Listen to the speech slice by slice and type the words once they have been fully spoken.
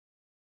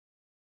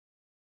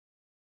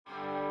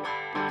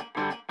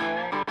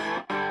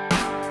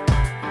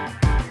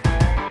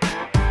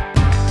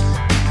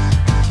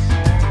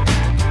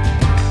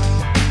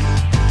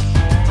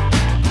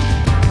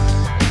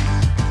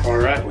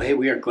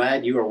we are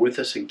glad you are with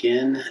us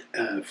again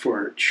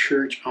for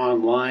Church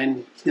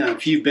Online. Now,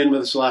 if you've been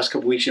with us the last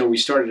couple weeks, we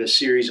started a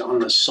series on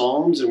the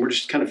Psalms, and we're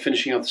just kind of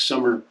finishing out the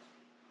summer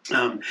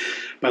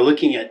by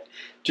looking at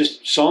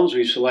just Psalms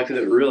we've selected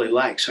that we really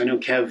like. So I know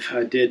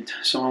Kev did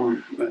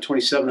Psalm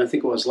 27, I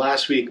think it was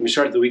last week. We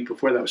started the week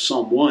before, that was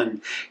Psalm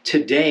 1.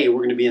 Today we're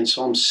going to be in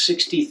Psalm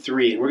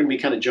 63, and we're going to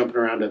be kind of jumping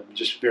around to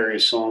just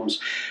various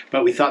Psalms.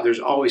 But we thought there's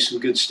always some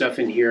good stuff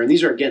in here. And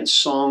these are, again,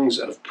 songs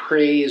of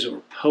praise or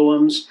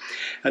poems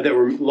that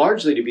were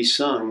largely to be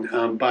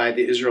sung by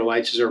the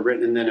Israelites as they're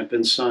written, and then have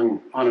been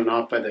sung on and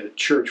off by the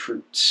church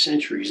for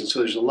centuries. And so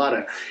there's a lot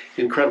of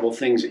incredible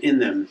things in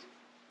them.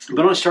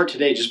 But I want to start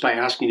today just by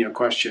asking you a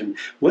question.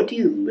 What do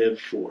you live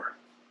for?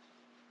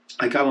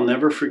 Like, I will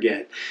never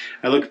forget,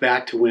 I look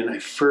back to when I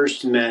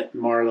first met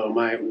Marlo,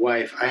 my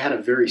wife. I had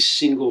a very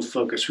single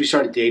focus. We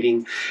started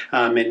dating,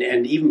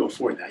 and even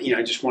before that,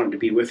 I just wanted to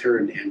be with her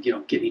and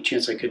get any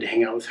chance I could to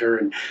hang out with her.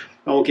 And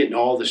I won't get into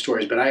all the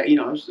stories, but I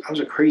was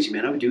a crazy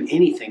man. I would do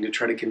anything to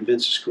try to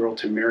convince this girl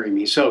to marry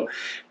me. So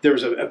there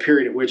was a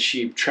period at which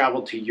she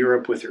traveled to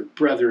Europe with her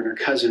brother and her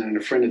cousin and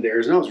a friend of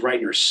theirs, and I was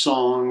writing her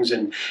songs.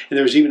 And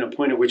there was even a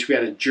point at which we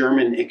had a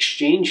German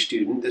exchange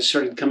student that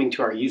started coming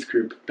to our youth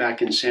group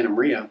back in Santa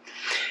Maria,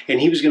 and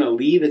he was going to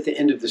leave at the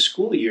end of the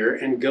school year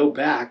and go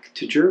back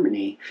to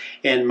Germany.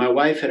 And my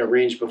wife had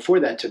arranged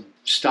before that to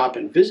stop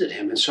and visit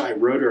him, and so I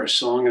wrote her a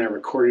song and I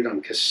recorded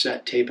on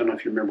cassette tape. I don't know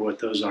if you remember what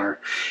those are,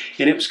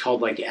 and it was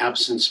called like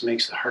 "Absence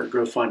Makes the Heart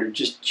Grow Fonder,"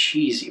 just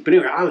cheesy. But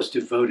anyway, I was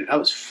devoted, I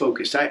was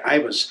focused,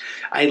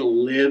 I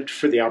lived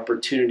for the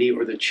opportunity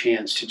or the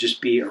chance to just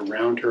be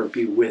around her,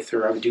 be with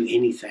her. I would do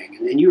anything,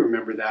 and you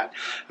remember that.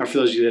 For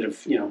those of you that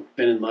have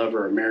been in love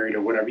or married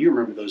or whatever, you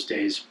remember those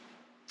days.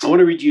 I want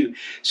to read you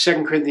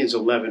 2 Corinthians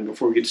 11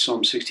 before we get to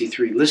Psalm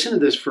 63. Listen to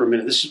this for a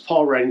minute. This is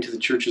Paul writing to the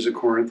churches of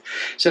Corinth.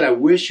 He said, "I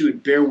wish you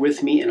would bear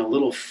with me in a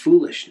little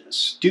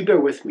foolishness. Do bear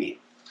with me,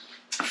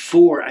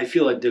 for I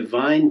feel a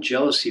divine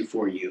jealousy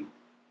for you,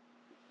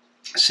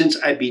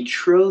 since I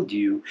betrothed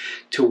you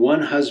to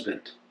one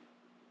husband,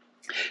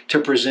 to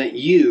present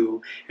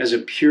you as a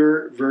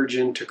pure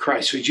virgin to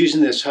Christ." So he's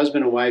using this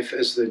husband and wife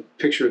as the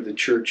picture of the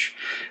church.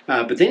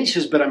 But then he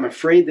says, "But I'm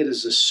afraid that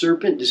as the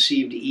serpent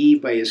deceived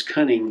Eve by his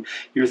cunning,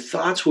 your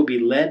thoughts will be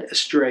led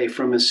astray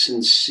from a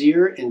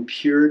sincere and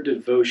pure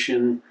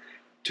devotion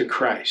to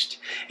Christ."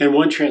 And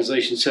one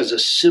translation says a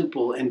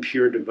simple and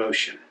pure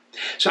devotion.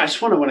 So I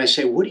just want to, when I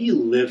say, what do you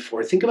live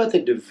for? Think about the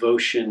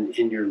devotion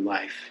in your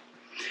life.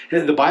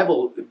 The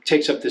Bible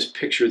takes up this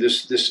picture,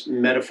 this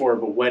metaphor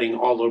of a wedding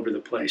all over the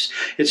place.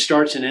 It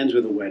starts and ends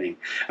with a wedding.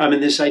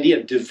 And this idea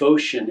of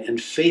devotion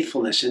and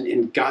faithfulness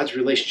in God's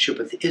relationship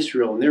with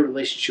Israel and their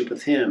relationship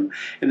with Him.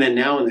 And then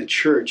now in the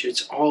church,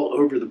 it's all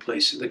over the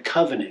place. The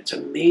covenant, it's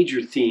a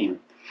major theme.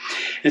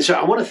 And so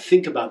I want to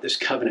think about this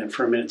covenant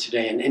for a minute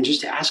today and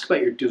just to ask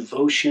about your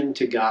devotion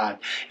to God.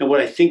 And what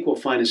I think we'll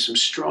find is some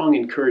strong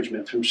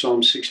encouragement from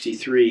Psalm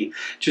 63,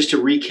 just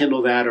to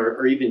rekindle that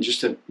or even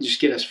just to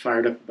get us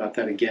fired up about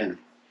that again.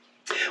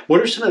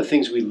 What are some of the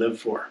things we live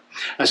for?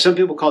 Some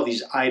people call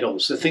these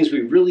idols, the things we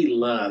really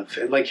love.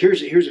 Like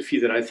here's a few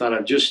that I thought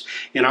of just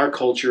in our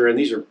culture, and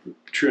these are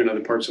true in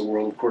other parts of the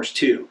world, of course,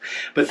 too.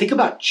 But think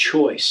about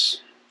choice.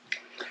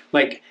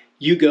 Like,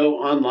 you go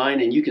online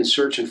and you can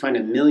search and find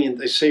a million.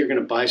 They say you're going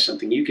to buy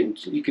something. You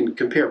can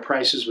compare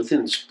prices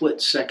within a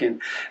split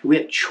second. We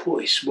have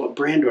choice. What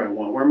brand do I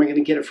want? Where am I going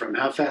to get it from?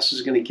 How fast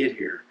is it going to get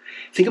here?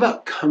 Think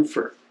about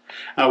comfort.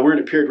 We're in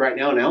a period right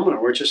now in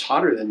Elmina where it's just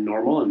hotter than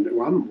normal, and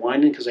I'm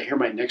whining because I hear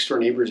my next door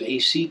neighbor's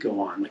AC go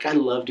on. Like, I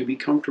love to be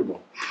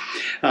comfortable.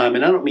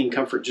 And I don't mean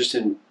comfort just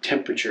in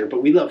temperature,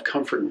 but we love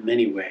comfort in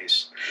many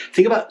ways.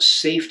 Think about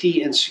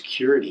safety and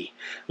security.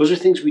 Those are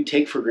things we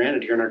take for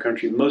granted here in our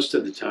country most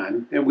of the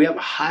time, and we have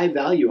a high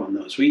value on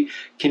those. We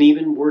can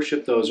even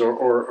worship those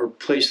or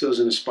place those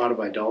in a spot of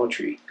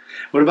idolatry.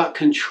 What about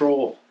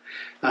control?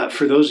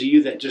 For those of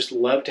you that just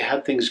love to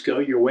have things go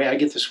your way, I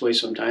get this way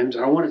sometimes.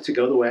 I want it to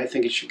go the way I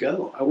think it should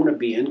go. I want to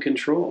be in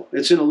control.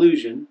 It's an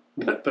illusion,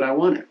 but I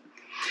want it.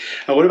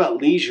 What about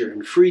leisure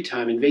and free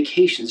time and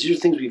vacations? These are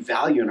things we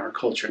value in our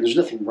culture, and there's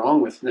nothing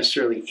wrong with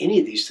necessarily any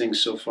of these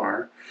things so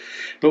far.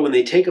 But when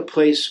they take a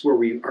place where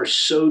we are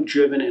so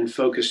driven and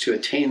focused to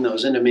attain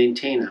those and to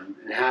maintain them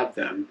and have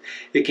them,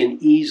 it can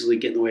easily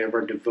get in the way of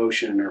our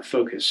devotion and our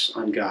focus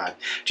on God.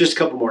 Just a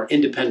couple more.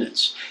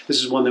 Independence.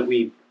 This is one that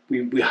we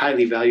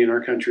highly value in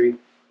our country.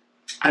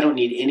 I don't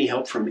need any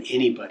help from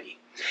anybody.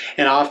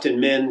 And often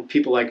men,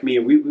 people like me,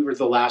 we were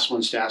the last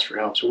ones to ask for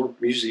help, so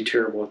we're usually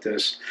terrible at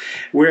this.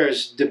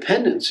 Whereas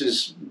dependence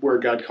is where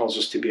God calls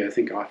us to be, I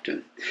think,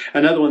 often.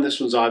 Another one, this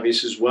one's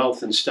obvious, is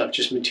wealth and stuff,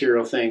 just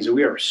material things. And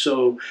we are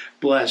so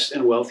blessed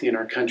and wealthy in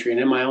our country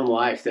and in my own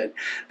life that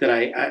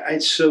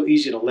it's so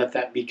easy to let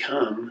that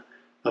become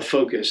a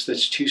focus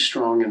that's too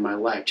strong in my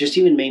life. Just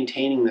even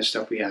maintaining the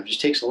stuff we have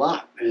just takes a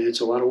lot, and it's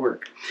a lot of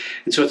work.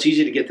 And so it's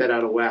easy to get that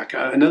out of whack.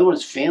 Another one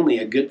is family,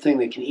 a good thing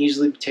that can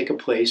easily take a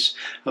place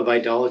of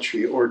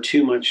idolatry or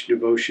too much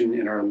devotion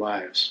in our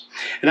lives.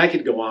 And I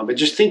could go on, but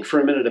just think for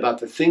a minute about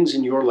the things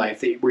in your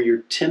life where you're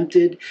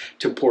tempted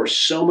to pour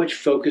so much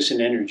focus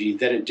and energy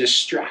that it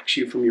distracts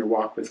you from your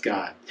walk with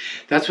God.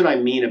 That's what I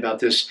mean about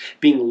this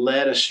being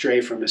led astray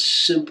from a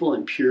simple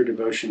and pure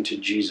devotion to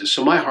Jesus.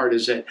 So my heart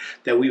is that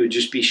we would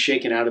just be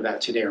shaken out of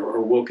that today, or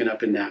woken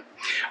up in that.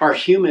 Our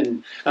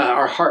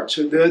hearts,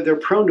 they're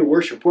prone to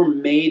worship. We're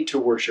made to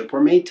worship.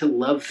 We're made to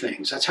love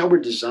things. That's how we're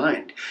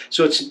designed.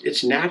 So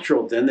it's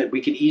natural then that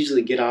we could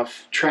easily get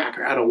off track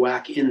or out of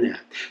whack in that.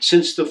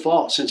 Since the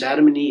fall, since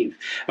Adam and Eve,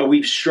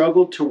 we've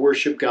struggled to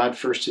worship God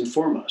first and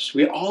foremost.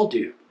 We all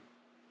do.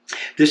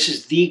 This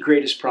is the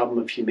greatest problem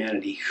of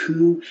humanity.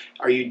 Who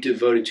are you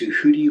devoted to?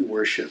 Who do you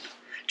worship?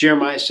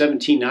 Jeremiah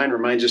 17:9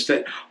 reminds us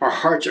that our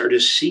hearts are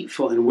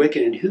deceitful and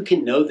wicked, and who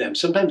can know them?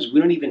 Sometimes we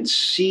don't even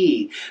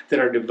see that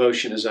our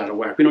devotion is out of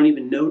whack. We don't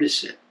even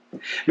notice it.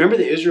 Remember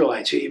the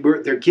Israelites,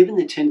 they're given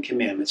the 10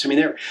 Commandments. I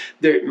mean,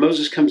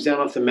 Moses comes down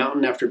off the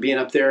mountain after being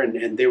up there,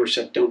 and they were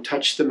said, don't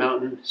touch the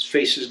mountain. His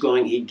face is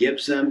glowing. He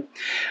gives them.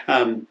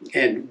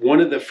 And one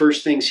of the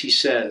first things he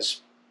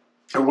says,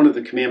 or one of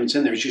the commandments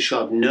in there, is you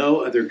shall have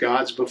no other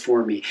gods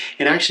before me.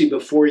 And actually,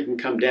 before you can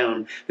come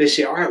down, they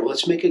say, all right, well,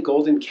 let's make a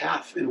golden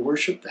calf and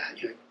worship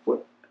that. You're like,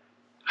 what?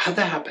 How'd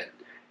that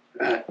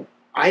happen?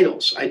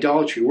 Idols,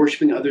 idolatry,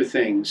 worshiping other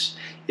things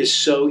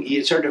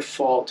it's our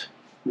default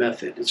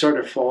method. It's our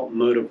default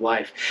mode of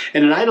life.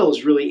 And an idol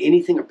is really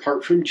anything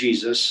apart from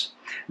Jesus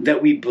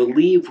that we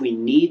believe we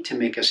need to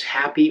make us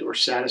happy or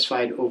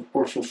satisfied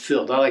or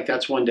fulfilled.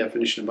 That's one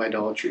definition of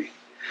idolatry.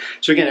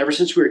 So again, ever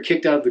since we were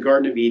kicked out of the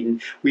Garden of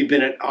Eden, we've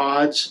been at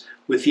odds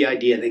with the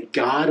idea that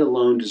God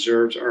alone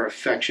deserves our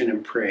affection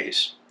and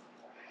praise.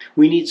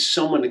 We need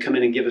someone to come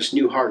in and give us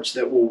new hearts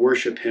that will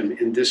worship him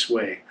in this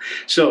way.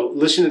 So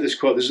listen to this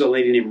quote. This is a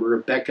lady named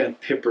Rebecca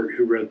Pippert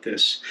who wrote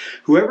this.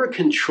 Whoever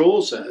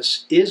controls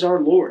us is our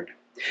Lord.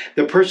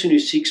 The person who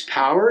seeks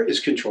power is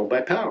controlled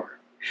by power.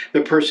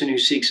 The person who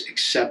seeks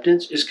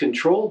acceptance is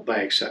controlled by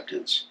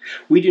acceptance.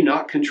 We do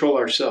not control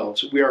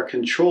ourselves. We are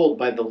controlled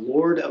by the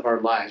Lord of our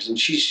lives. And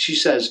she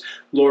says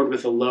Lord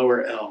with a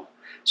lower L.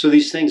 So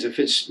these things, if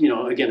it's,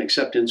 again,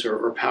 acceptance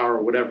or power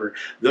or whatever,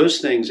 those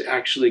things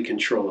actually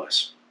control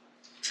us.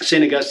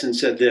 St. Augustine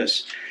said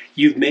this,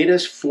 you've made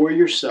us for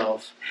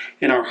yourself,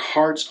 and our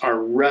hearts are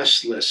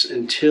restless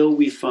until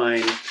we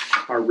find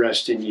our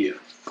rest in you.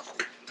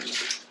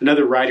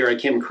 Another writer I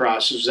came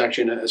across, this was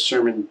actually in a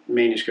sermon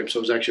manuscript, so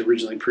it was actually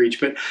originally preached,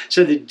 but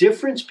said the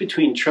difference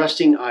between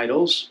trusting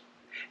idols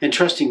and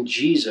trusting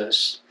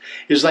Jesus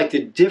is like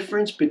the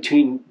difference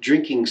between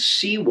drinking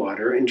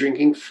seawater and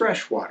drinking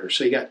fresh water.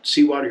 So you got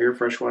seawater here,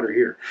 fresh water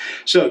here.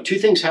 So two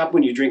things happen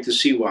when you drink the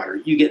seawater.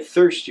 You get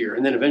thirstier,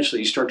 and then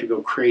eventually you start to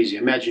go crazy.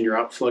 Imagine you're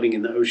out floating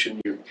in the ocean,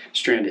 you're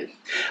stranded.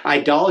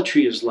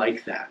 Idolatry is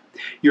like that.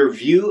 Your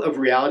view of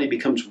reality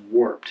becomes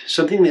warped.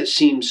 Something that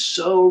seems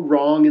so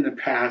wrong in the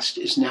past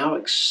is now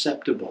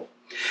acceptable.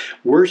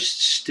 Worse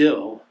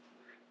still,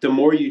 the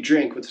more you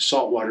drink with the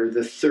salt water,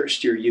 the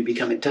thirstier you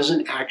become. It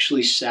doesn't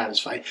actually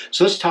satisfy.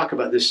 So let's talk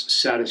about this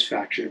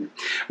satisfaction.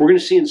 We're going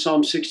to see in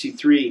Psalm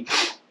 63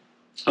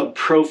 a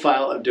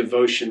profile of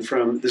devotion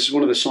this is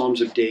one of the Psalms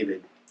of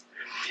David.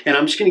 And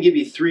I'm just going to give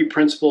you 3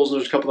 principles, and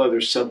there's a couple other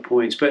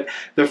subpoints. But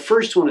the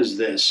first one is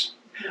this.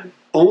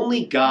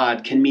 Only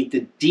God can meet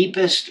the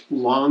deepest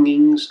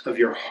longings of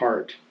your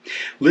heart.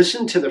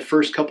 Listen to the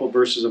first couple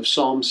verses of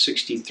Psalm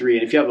 63.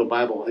 And if you have a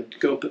Bible,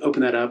 go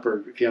open that up,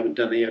 or if you haven't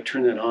done that yet,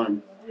 turn that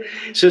on.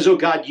 It says, "Oh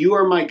God, you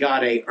are my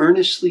God. I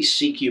earnestly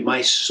seek you.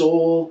 My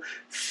soul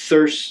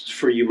thirsts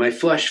for you. My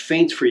flesh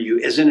faints for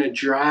you, as in a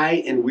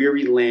dry and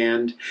weary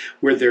land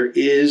where there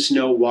is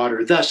no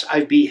water. Thus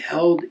I've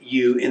beheld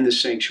you in the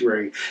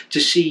sanctuary to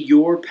see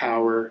your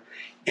power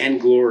and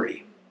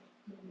glory."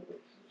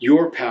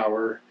 Your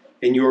power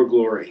and your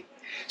glory.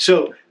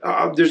 So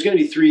there's going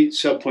to be 3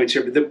 subpoints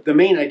here, but the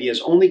main idea is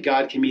only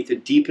God can meet the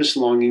deepest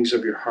longings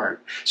of your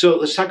heart. So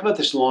let's talk about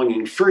this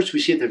longing. First, we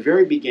see at the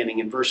very beginning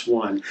in verse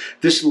 1,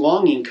 this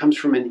longing comes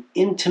from an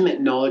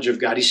intimate knowledge of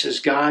God. He says,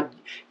 God,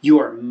 you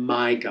are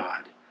my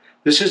God.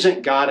 This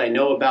isn't God, I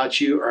know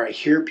about you, or I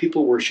hear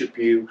people worship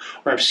you,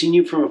 or I've seen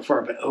you from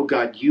afar, but oh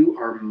God, you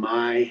are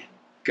my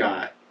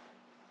God.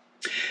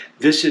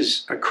 This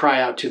is a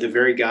cry out to the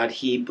very God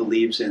he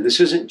believes in.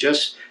 This isn't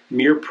just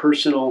mere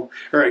personal,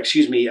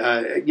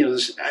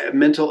 this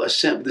mental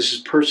assent. This is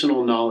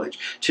personal knowledge,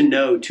 to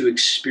know, to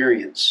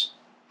experience.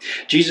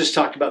 Jesus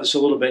talked about this a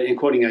little bit in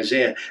quoting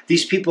Isaiah.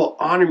 These people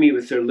honor me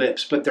with their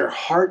lips, but their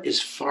heart is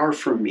far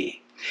from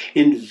me.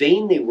 In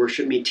vain they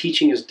worship me,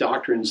 teaching as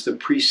doctrines the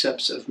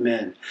precepts of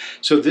men.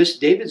 So this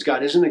David's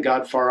God isn't a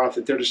God far off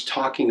that they're just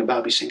talking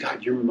about. He's saying,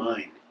 God, you're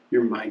mine.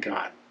 You're my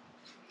God.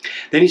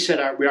 Then he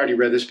said, we already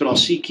read this, but I'll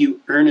seek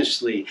you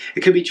earnestly.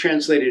 It could be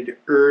translated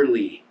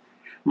early.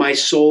 My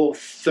soul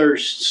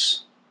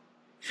thirsts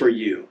for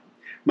you.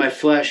 My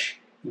flesh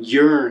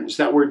yearns.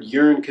 That word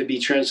yearn could be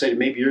translated,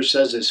 maybe yours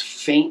says, as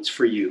faints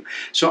for you.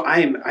 So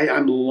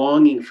I'm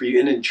longing for you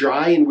in a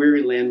dry and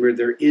weary land where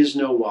there is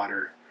no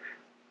water.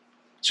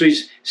 So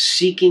he's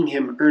seeking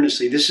him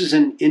earnestly. This is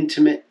an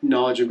intimate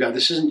knowledge of God.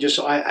 This isn't just,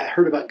 I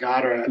heard about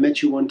God, or I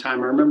met you one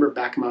time. I remember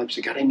back in my life, I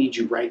said, God, I need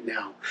you right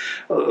now.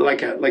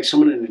 Like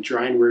someone in a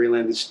dry and weary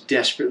land that's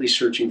desperately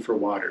searching for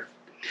water.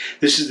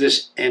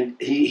 And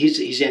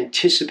he's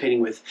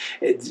anticipating with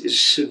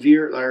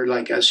severe, or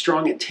like a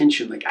strong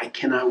attention, like, I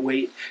cannot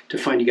wait to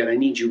find you, God. I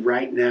need you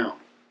right now.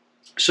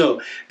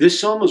 So this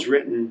psalm was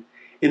written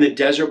in the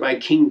desert by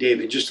King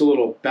David. Just a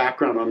little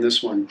background on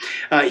this one.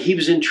 He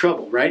was in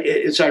trouble, right?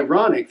 It's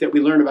ironic that we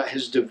learn about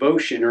his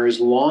devotion or his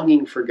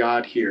longing for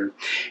God here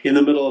in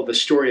the middle of a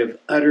story of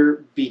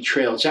utter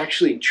betrayal. It's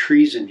actually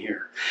treason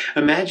here.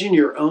 Imagine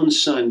your own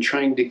son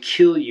trying to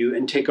kill you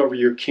and take over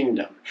your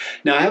kingdom.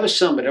 Now, I have a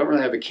son, but I don't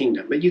really have a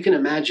kingdom. But you can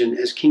imagine,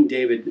 as King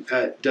David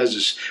does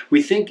this,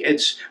 we think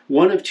it's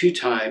one of two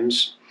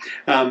times.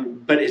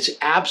 But it's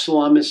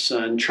Absalom, his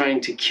son,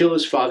 trying to kill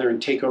his father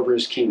and take over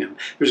his kingdom.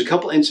 There's a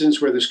couple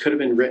incidents where this could have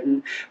been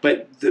written,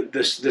 but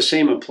the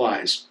same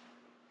applies.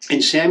 In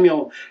 2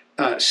 Samuel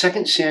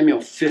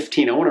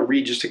 15, I want to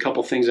read just a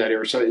couple things out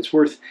here, so it's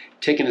worth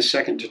taking a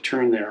second to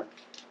turn there.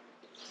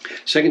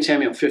 2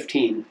 Samuel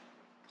 15,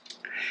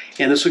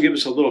 and this will give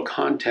us a little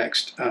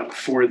context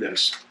for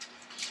this.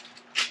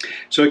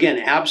 So again,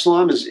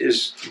 Absalom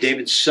is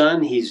David's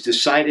son. He's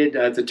decided,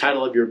 the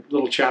title of your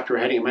little chapter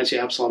heading, it might say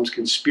Absalom's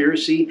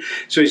conspiracy.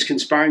 So he's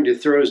conspiring to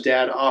throw his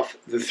dad off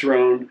the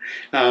throne.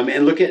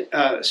 And look at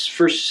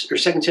 2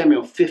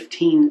 Samuel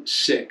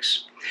 15:6.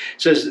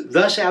 It says,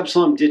 thus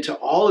Absalom did to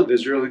all of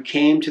Israel who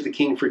came to the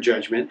king for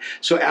judgment.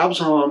 So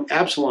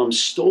Absalom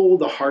stole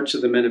the hearts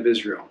of the men of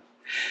Israel.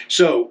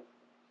 So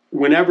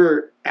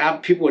whenever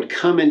people would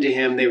come into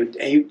him, they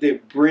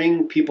would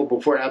bring people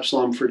before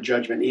Absalom for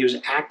judgment. He was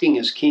acting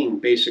as king,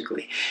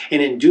 basically.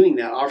 And in doing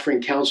that,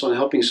 offering counsel and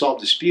helping solve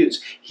disputes,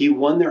 he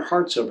won their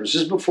hearts over. This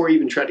is before he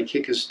even tried to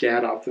kick his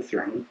dad off the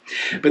throne.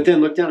 But then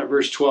look down at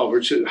verse 12.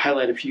 We're going to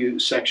highlight a few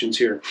sections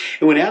here.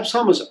 And when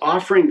Absalom was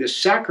offering the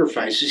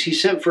sacrifices, he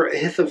sent for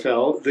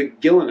Ahithophel, the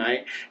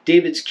Gilonite,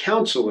 David's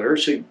counselor.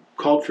 So he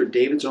called for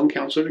David's own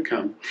counselor to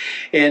come.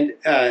 And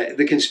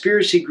the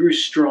conspiracy grew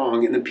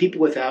strong, and the people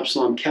with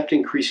Absalom kept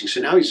increasing. So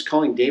now he's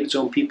calling David's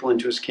own people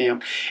into his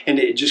camp, and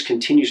it just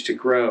continues to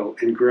grow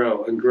and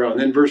grow and grow.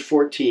 And then verse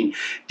 14,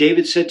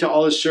 David said to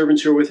all his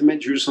servants who are with him at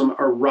Jerusalem,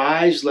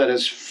 arise, let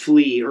us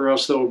flee, or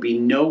else there will be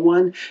no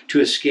one to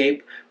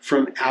escape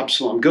from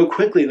Absalom. Go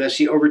quickly, lest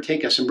he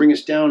overtake us and bring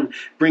us down,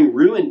 bring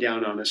ruin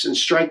down on us, and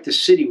strike the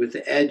city with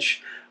the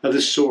edge of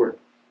the sword.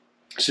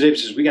 So David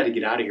says, we got to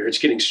get out of here. It's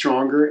getting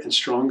stronger and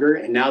stronger,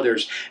 and now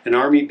there's an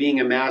army being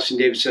amassed, and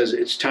David says,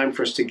 it's time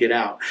for us to get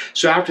out.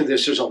 So after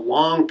this, there's a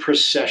long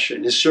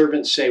procession. His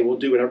servants say, we'll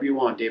do whatever you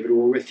want, David,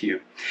 we're with you.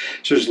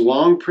 So there's a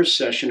long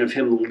procession of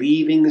him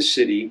leaving the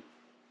city.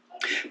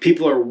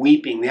 People are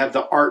weeping. They have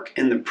the ark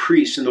and the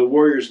priests and the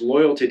warriors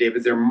loyal to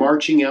David. They're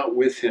marching out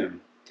with him.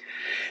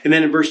 And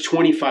then in verse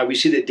 25, we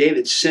see that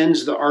David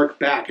sends the ark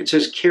back. It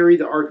says, carry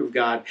the ark of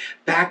God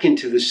back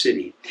into the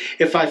city.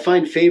 If I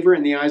find favor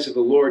in the eyes of the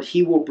Lord,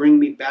 he will bring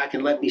me back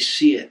and let me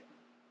see it.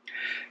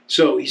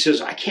 So he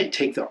says, I can't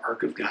take the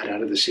ark of God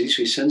out of the city.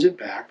 So he sends it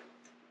back.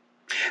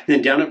 And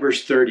then down at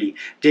verse 30,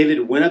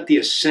 David went up the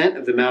ascent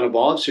of the Mount of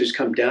Olives. So he's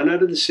come down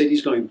out of the city.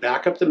 He's going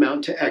back up the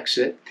mountain to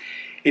exit.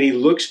 And he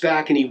looks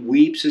back and he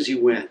weeps as he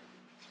went,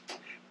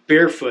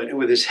 barefoot and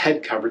with his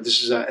head covered.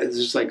 This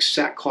is like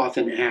sackcloth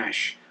and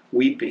ash,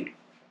 weeping.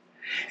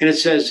 And it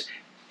says,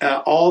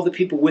 all the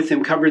people with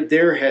him covered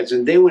their heads,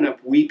 and they went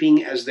up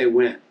weeping as they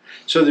went.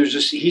 So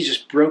he's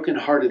just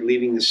brokenhearted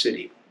leaving the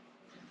city.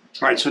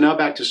 All right, so now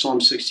back to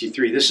Psalm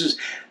 63. This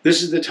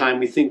is the time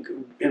we think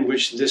in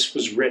which this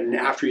was written,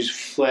 after he's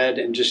fled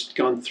and just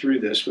gone through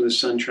this with his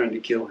son trying to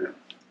kill him.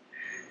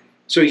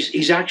 So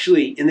he's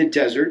actually in the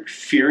desert,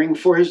 fearing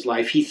for his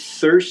life. He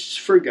thirsts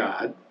for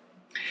God.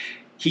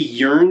 He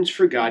yearns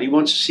for God. He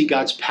wants to see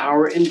God's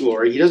power and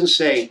glory. He doesn't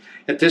say,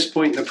 at this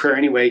point in the prayer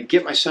anyway,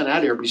 get my son out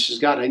of here. But he says,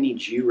 God, I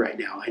need you right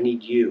now. I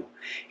need you.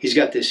 He's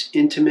got this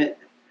intimate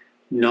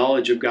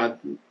knowledge of God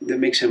that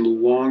makes him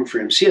long for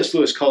him. C.S.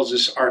 Lewis calls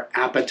this our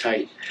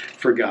appetite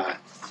for God.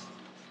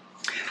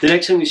 The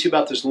next thing we see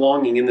about this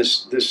longing in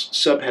this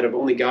subhead of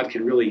only God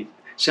can really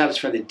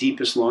satisfy the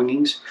deepest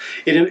longings,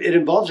 it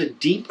involves a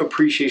deep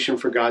appreciation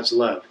for God's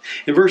love.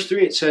 In verse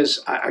 3 it says,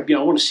 I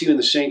want to see you in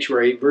the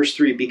sanctuary. Verse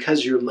 3,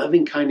 because your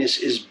loving kindness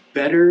is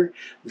better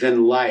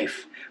than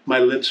life, my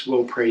lips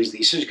will praise thee.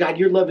 He says, God,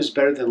 your love is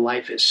better than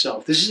life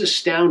itself. This is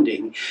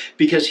astounding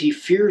because he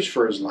fears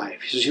for his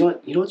life. He says, you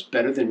know what's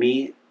better than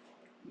me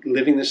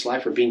living this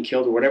life or being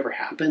killed or whatever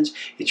happens?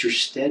 It's your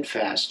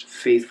steadfast,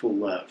 faithful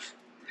love.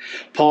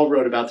 Paul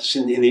wrote about this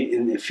in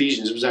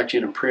Ephesians. It was actually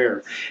in a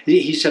prayer.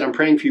 He said, I'm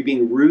praying for you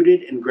being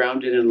rooted and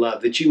grounded in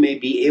love, that you may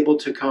be able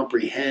to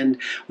comprehend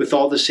with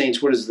all the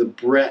saints what is the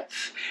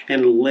breadth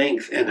and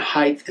length and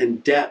height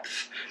and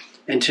depth,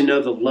 and to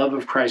know the love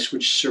of Christ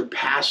which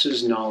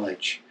surpasses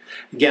knowledge,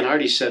 Again, I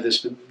already said this,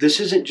 but this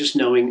isn't just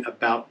knowing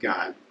about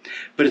God,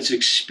 but it's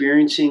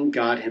experiencing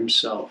God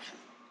himself.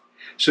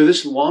 So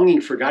this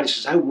longing for God, he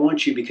says, I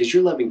want you because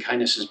your loving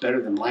kindness is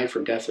better than life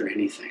or death or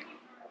anything.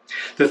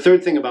 The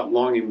third thing about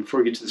longing, before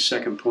we get to the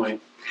second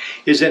point,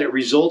 is that it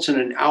results in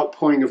an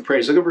outpouring of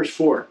praise. Look at verse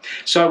 4.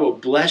 So I will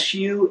bless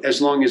you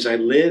as long as I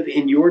live.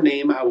 In your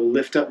name I will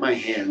lift up my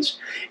hands.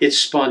 It's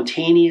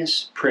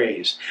spontaneous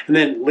praise. And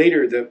then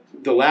later,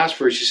 the last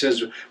verse, he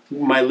says,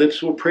 my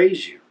lips will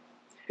praise you.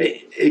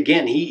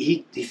 Again,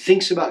 he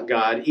thinks about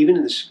God, even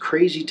in this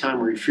crazy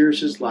time where he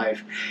fears his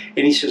life,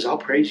 and he says, I'll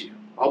praise you.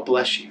 I'll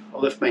bless you.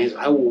 I'll lift my hands.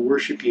 I will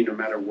worship you no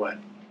matter what.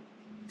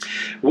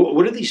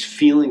 What are these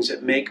feelings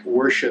that make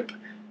worship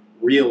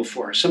real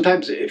for us?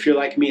 Sometimes, if you're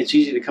like me, it's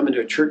easy to come into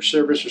a church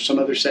service or some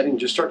other setting,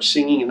 just start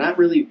singing and not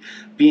really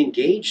be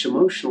engaged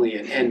emotionally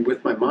and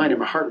with my mind and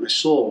my heart and my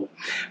soul.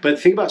 But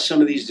think about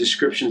some of these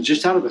descriptions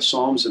just out of the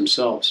Psalms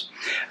themselves.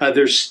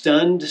 There's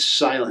stunned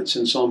silence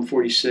in Psalm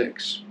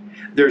 46.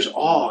 There's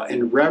awe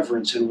and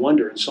reverence and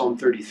wonder in Psalm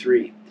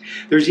 33.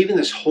 There's even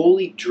this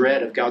holy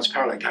dread of God's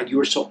power, like, God, you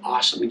are so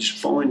awesome. You just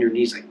fall on your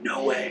knees like,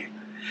 no way.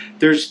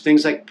 There's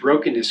things like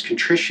brokenness,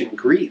 contrition,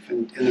 grief.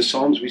 And in the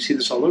Psalms, we see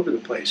this all over the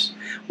place.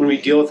 When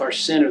we deal with our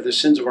sin or the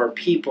sins of our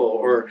people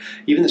or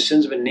even the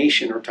sins of a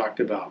nation are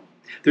talked about.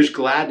 There's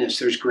gladness,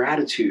 there's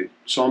gratitude,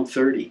 Psalm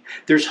 30.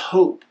 There's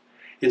hope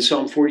in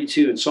Psalm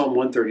 42 and Psalm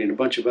 130 and a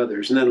bunch of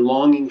others. And then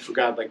longing for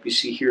God like we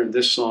see here in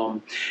this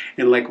Psalm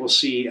and like we'll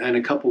see in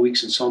a couple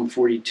weeks in Psalm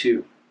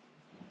 42.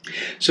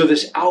 So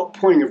this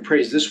outpouring of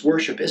praise, this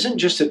worship, isn't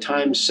just a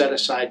time set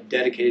aside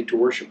dedicated to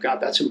worship God.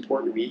 That's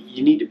important.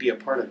 You need to be a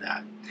part of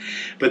that.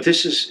 But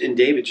this is, in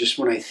David, just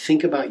when I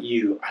think about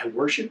you, I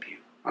worship you.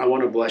 I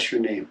want to bless your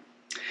name.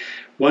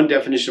 One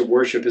definition of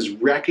worship is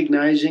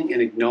recognizing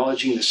and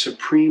acknowledging the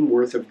supreme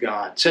worth of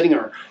God, setting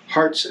our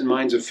hearts and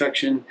minds'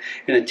 affection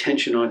and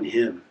attention on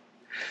him.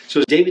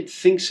 So as David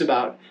thinks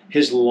about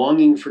his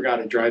longing for God,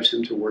 it drives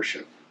him to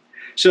worship.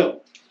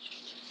 So,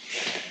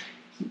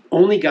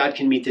 only God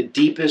can meet the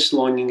deepest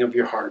longing of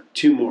your heart.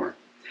 Two more.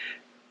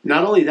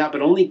 Not only that,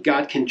 but only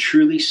God can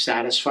truly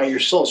satisfy your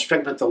soul. So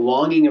think about the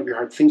longing of your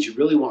heart, things you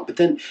really want. But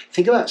then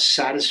think about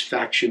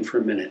satisfaction for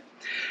a minute.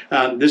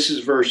 This is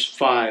verse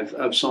 5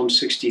 of Psalm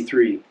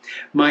 63.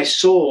 My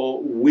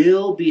soul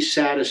will be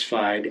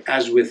satisfied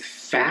as with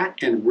fat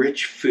and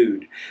rich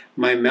food.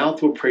 My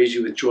mouth will praise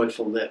you with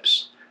joyful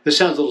lips. This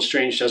sounds a little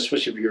strange to us,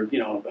 especially if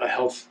you're, a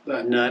health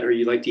nut or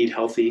you like to eat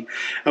healthy.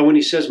 When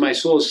he says, my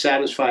soul is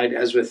satisfied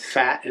as with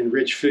fat and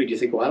rich food, you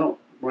think, well, I don't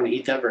want to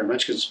eat that very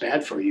much because it's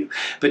bad for you.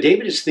 But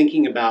David is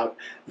thinking about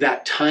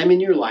that time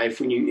in your life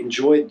when you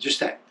enjoyed just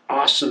that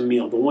awesome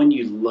meal, the one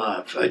you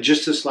love.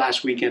 Just this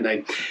last weekend,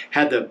 I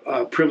had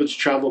the privilege to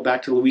travel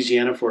back to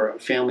Louisiana for a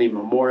family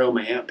memorial.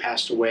 My aunt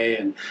passed away,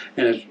 and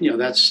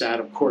that's sad,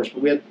 of course.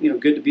 But we had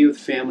good to be with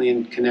family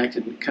and connect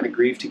and kind of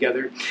grieve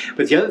together.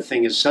 But the other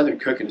thing is Southern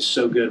cooking is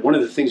so good. One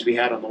of the things we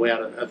had on the way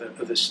out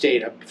of the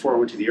state before I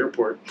went to the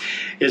airport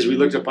is we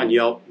looked up on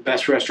Yelp,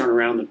 best restaurant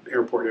around the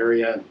airport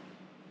area.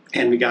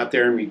 And we got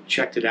there and we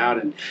checked it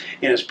out, and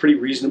it's pretty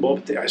reasonable.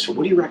 But I said,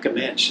 what do you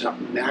recommend? She said,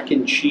 mac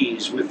and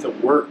cheese with the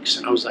works.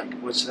 And I was like,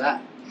 what's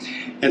that?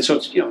 And so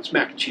it's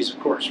mac and cheese, of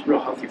course, real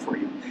healthy for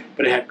you.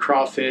 But it had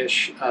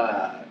crawfish,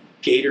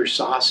 gator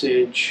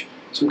sausage,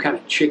 some kind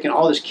of chicken,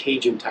 all this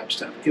Cajun type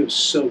stuff. It was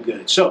so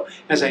good. So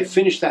as I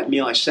finished that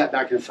meal, I sat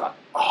back and thought,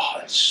 oh,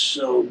 that's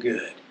so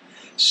good.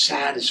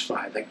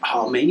 Satisfied. Like,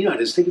 oh man,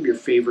 just think of your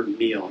favorite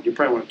meal. You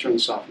probably want to turn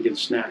this off and get a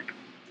snack.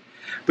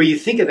 But you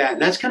think of that,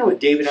 and that's kind of what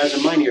David has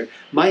in mind here.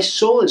 My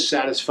soul is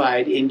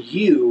satisfied in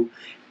you,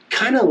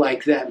 kind of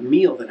like that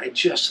meal that I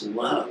just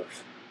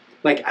love.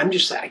 Like,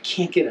 I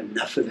can't get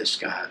enough of this,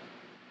 God.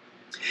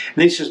 And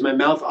then he says, my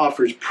mouth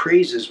offers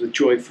praises with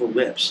joyful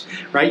lips.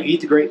 Right? You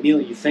eat the great meal,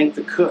 you thank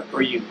the cook,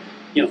 or you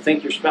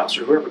thank your spouse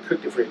or whoever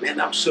cooked it for you. Man,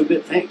 that was so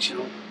good, thanks.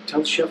 Tell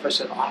the chef I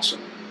said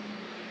awesome.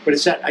 But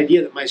it's that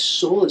idea that my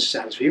soul is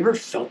satisfied. You ever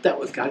felt that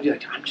with God? You're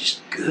like, I'm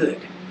just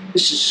good.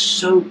 This is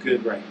so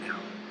good right now.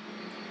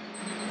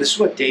 This is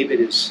what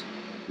David is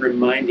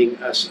reminding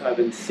us of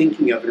and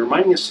thinking of, and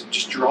reminding us to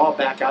just draw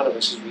back out of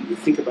us as we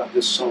think about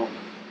this psalm.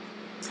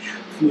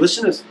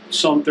 Listen to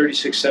Psalm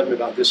 36:7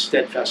 about this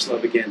steadfast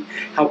love again.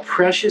 How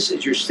precious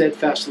is your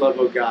steadfast love,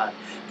 O God.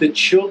 The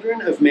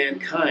children of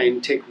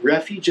mankind take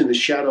refuge in the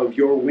shadow of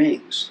your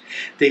wings.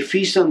 They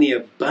feast on the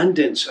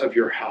abundance of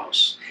your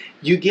house.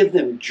 You give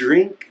them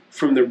drink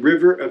from the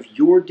river of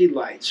your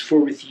delights, for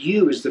with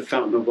you is the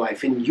fountain of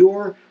life. In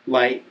your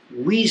light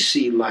we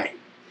see light.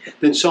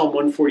 Then Psalm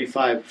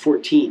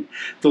 145:14.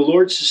 The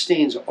Lord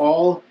sustains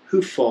all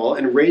who fall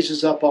and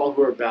raises up all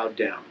who are bowed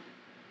down.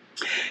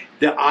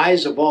 The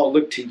eyes of all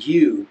look to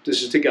you,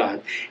 this is to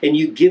God, and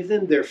you give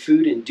them their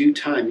food in due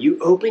time. You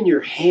open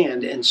your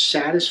hand and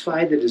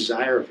satisfy the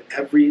desire of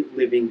every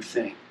living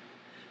thing.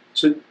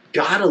 So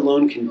God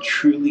alone can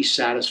truly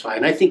satisfy.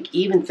 And I think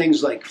even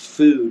things like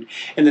food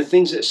and the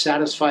things that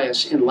satisfy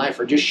us in life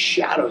are just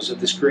shadows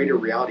of this greater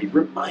reality,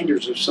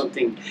 reminders of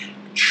something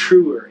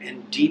truer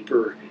and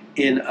deeper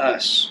in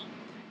us.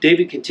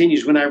 David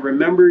continues, when I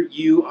remember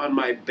you on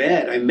my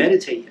bed, I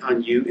meditate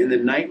on you in the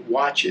night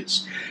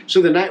watches.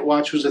 So the night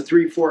watch was a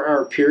 3-4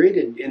 hour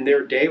period in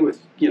their day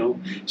with,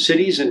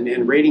 cities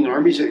and raiding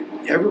armies.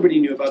 Everybody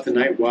knew about the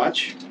night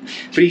watch.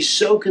 But he's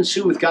so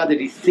consumed with God that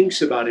he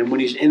thinks about him when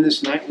he's in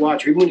this night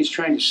watch, or even when he's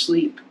trying to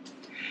sleep.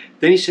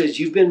 Then he says,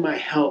 you've been my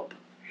help.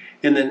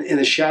 And then in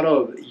the shadow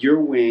of your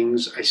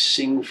wings, I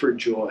sing for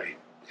joy.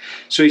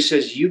 So he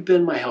says, you've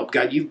been my help.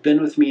 God, you've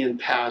been with me in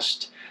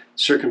past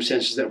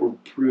circumstances that were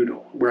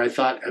brutal, where I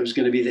thought I was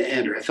going to be the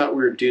end, or I thought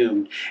we were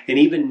doomed. And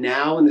even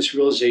now in this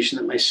realization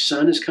that my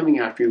son is coming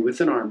after me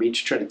with an army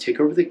to try to take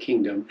over the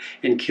kingdom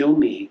and kill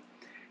me,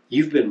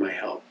 you've been my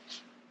help.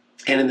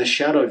 And in the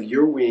shadow of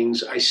your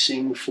wings, I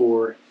sing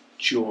for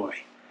joy.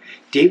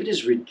 David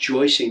is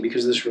rejoicing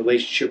because of this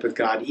relationship with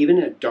God, even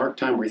in a dark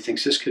time where he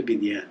thinks this could be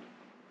the end.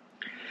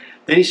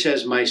 Then he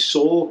says, my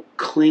soul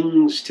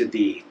clings to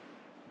thee,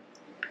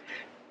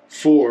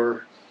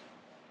 for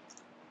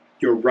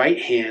your right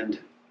hand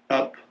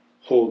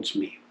upholds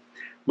me.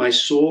 My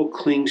soul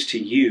clings to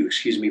you,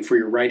 for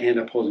your right hand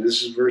upholds me.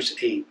 This is verse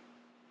 8.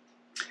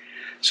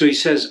 So he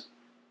says,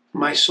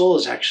 my soul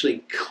is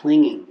actually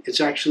clinging. It's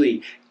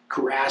actually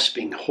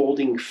grasping,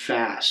 holding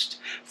fast,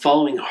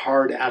 following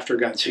hard after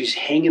God. So he's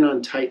hanging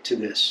on tight to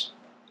this.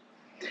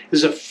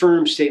 This is a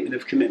firm statement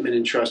of commitment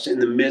and trust in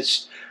the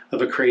midst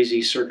of a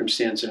crazy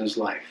circumstance in his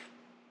life.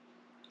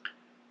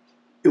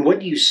 And what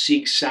do you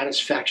seek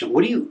satisfaction?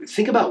 What do you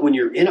think about when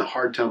you're in a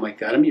hard time like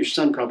that? I mean, your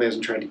son probably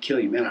hasn't tried to kill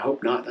you. Man, I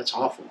hope not. That's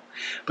awful.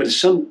 But in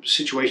some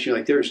situation, you're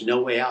like, there's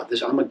no way out.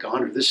 I'm a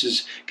goner. This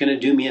is going to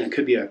do me in. It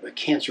could be a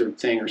cancer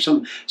thing or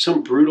some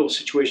brutal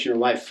situation in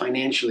your life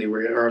financially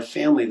or a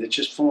family that's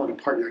just falling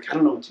apart. You're like, I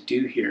don't know what to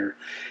do here.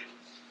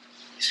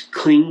 Just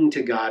cling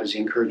to God as the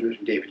encouragement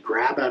from David.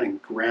 Reach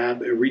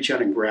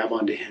out and grab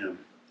onto him.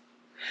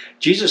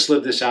 Jesus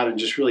lived this out and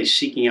just really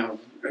seeking out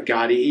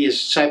God. His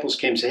disciples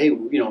came and said, hey,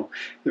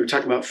 they were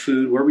talking about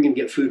food. Where are we going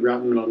to get food? We're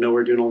out in the middle of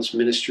nowhere doing all this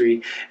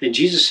ministry. And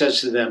Jesus says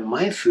to them,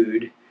 my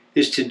food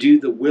is to do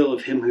the will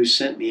of him who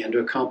sent me and to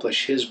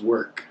accomplish his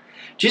work.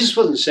 Jesus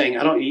wasn't saying,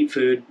 I don't eat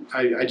food.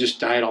 I just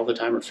diet all the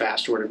time or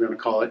fast or whatever you want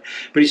to call it.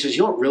 But he says,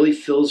 you know what really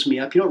fills me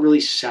up? You know what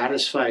really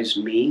satisfies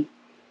me?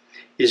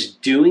 Is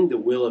doing the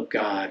will of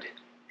God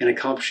and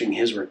accomplishing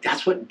his work.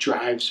 That's what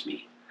drives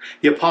me.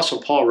 The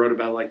Apostle Paul wrote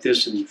about it like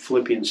this in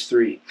Philippians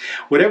 3.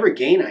 Whatever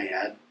gain I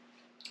had,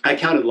 I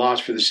counted loss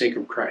for the sake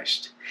of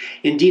Christ.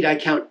 Indeed, I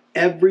count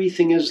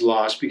everything as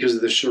loss because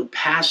of the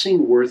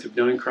surpassing worth of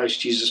knowing Christ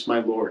Jesus my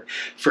Lord.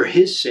 For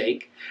his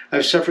sake,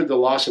 I've suffered the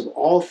loss of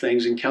all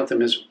things and count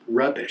them as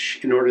rubbish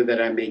in order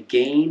that I may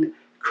gain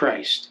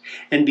Christ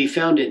and be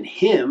found in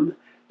him,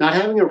 not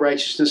having a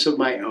righteousness of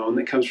my own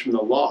that comes from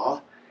the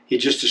law. He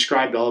just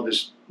described all of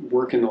his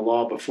work in the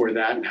law before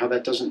that and how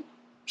that doesn't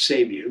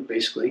save you,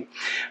 basically.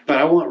 But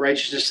I want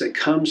righteousness that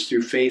comes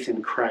through faith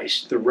in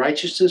Christ, the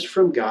righteousness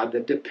from God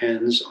that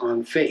depends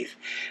on faith,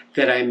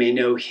 that I may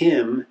know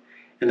him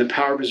and the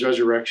power of his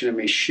resurrection, and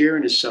may share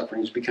in his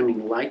sufferings,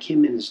 becoming like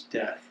him in his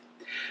death.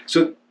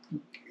 So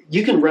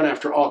you can run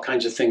after all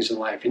kinds of things in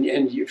life. And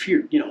if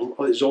you're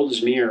as old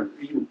as me, or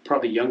even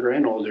probably younger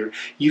and older,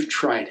 you've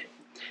tried it.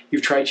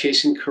 You've tried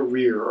chasing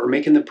career or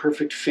making the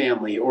perfect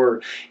family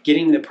or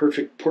getting the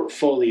perfect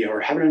portfolio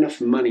or having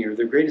enough money or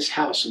the greatest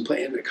house and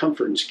the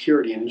comfort and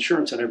security and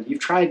insurance and everything.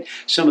 You've tried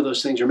some of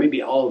those things or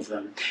maybe all of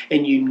them,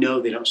 and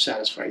they don't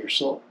satisfy your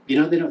soul.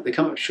 They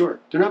come up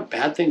short. They're not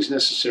bad things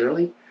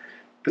necessarily,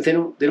 but they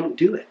don't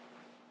do it.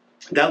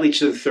 That leads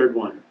to the third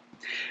one.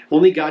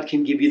 Only God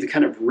can give you the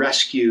kind of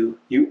rescue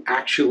you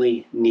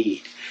actually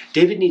need.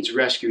 David needs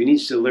rescue. He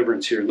needs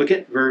deliverance here. Look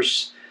at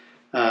verse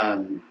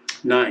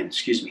 9,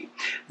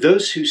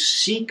 Those who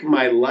seek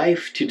my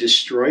life to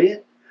destroy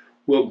it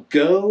will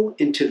go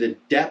into the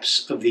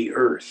depths of the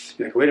earth.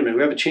 You're like, wait a minute,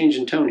 we have a change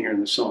in tone here in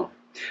the psalm.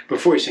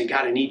 Before he's saying,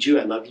 God, I need you,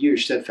 I love you, your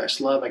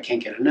steadfast love, I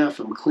can't get enough,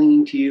 I'm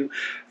clinging to you,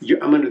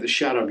 I'm under the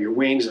shadow of your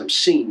wings, I'm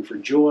singing for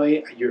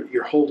joy,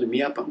 you're holding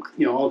me up,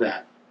 all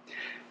that.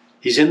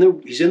 He's in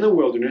the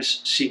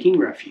wilderness seeking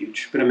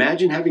refuge, but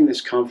imagine having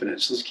this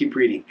confidence. Let's keep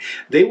reading.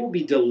 They will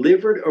be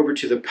delivered over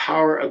to the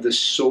power of the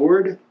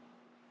sword.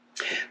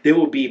 They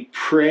will be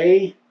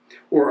prey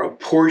or a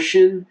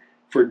portion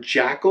for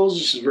jackals.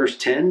 This is verse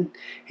 10.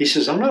 He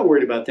says, I'm not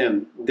worried about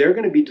them. They're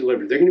going to be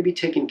delivered. They're going to be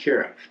taken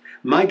care of.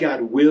 My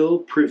God will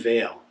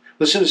prevail.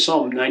 Listen to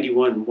Psalm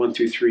 91,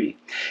 1-3.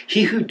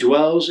 He who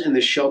dwells in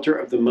the shelter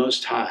of the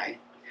Most High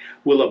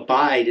will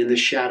abide in the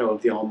shadow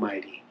of the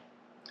Almighty.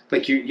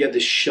 Like you have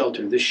this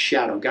shelter, this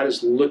shadow. God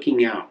is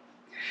looking out.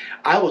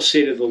 I will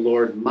say to the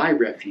Lord, my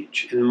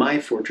refuge and my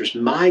fortress,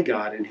 my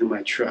God in whom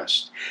I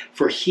trust.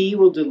 For he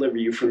will deliver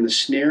you from the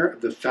snare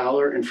of the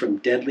fowler and from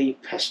deadly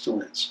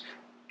pestilence.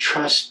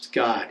 Trust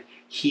God.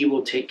 He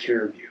will take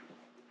care of you.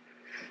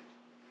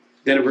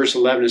 Then in verse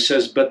 11 it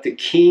says, but the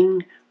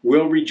king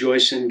will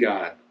rejoice in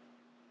God,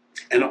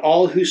 and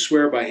all who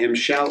swear by him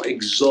shall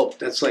exult.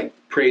 That's like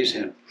praise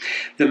him.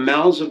 The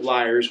mouths of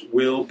liars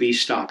will be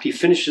stopped. He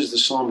finishes the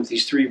psalm with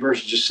these 3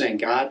 verses just saying,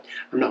 God,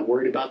 I'm not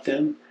worried about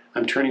them.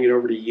 I'm turning it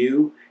over to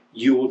you.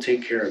 You will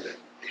take care of it.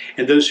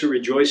 And those who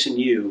rejoice in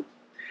you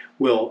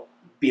will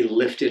be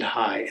lifted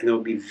high, and they'll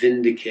be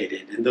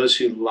vindicated. And those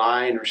who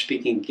lie and are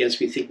speaking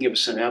against me, thinking of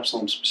son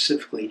Absalom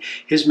specifically,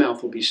 his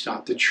mouth will be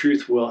stopped. The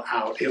truth will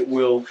out. It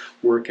will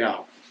work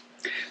out.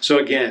 So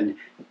again,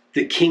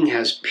 the king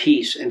has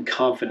peace and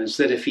confidence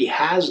that if he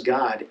has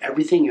God,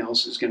 everything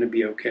else is going to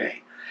be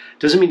okay.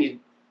 Doesn't mean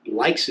he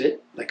likes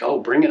it, like, oh,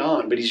 bring it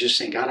on. But he's just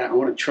saying, God, I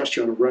want to trust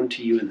you. I want to run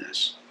to you in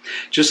this.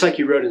 Just like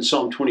he wrote in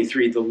Psalm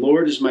 23, the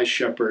Lord is my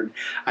shepherd.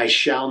 I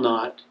shall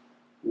not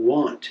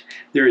want.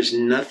 There is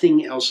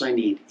nothing else I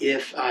need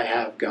if I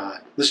have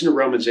God. Listen to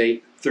Romans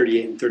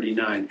 8:38 and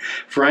 39.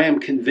 For I am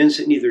convinced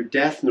that neither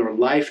death, nor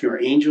life,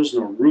 nor angels,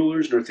 nor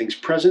rulers, nor things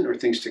present, nor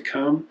things to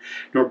come,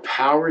 nor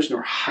powers,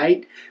 nor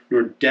height,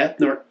 nor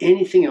depth, nor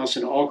anything else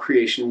in all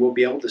creation will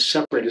be able to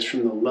separate us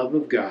from the love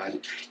of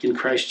God in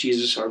Christ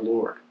Jesus our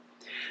Lord.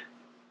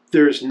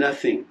 There is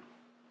nothing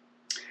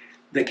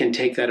that can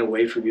take that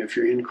away from you if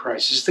you're in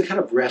Christ. This is the kind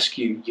of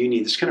rescue you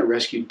need. This kind of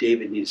rescue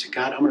David needs.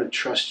 God, I'm going to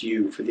trust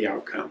you for the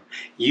outcome.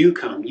 You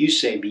come, you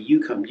save me, you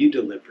come, you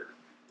deliver.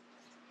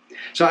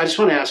 So I just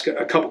want to ask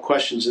a couple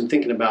questions and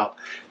thinking about,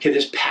 okay,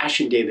 this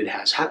passion David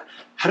has. How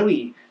do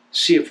we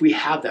see if we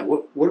have that?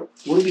 What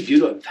do we do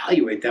to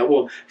evaluate that?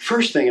 Well,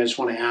 first thing I just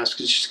want to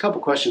ask is just a couple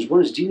questions.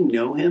 One is, do you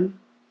know him?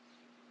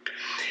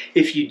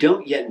 If you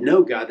don't yet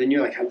know God, then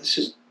you're like, oh, this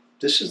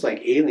is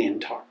like alien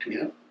talk to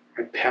me.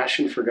 My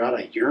passion for God,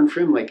 I yearn for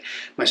him. Like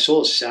my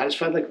soul is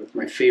satisfied, like with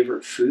my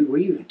favorite food. What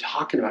are you even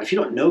talking about? If you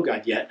don't know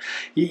God yet,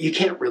 you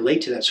can't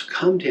relate to that. So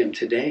come to him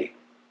today.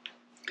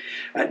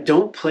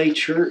 Don't play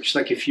church.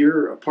 Like if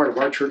you're a part of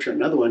our church or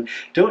another one,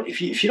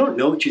 if you don't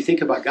know what you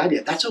think about God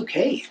yet, that's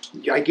okay.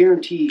 I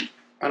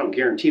don't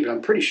guarantee, but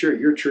I'm pretty sure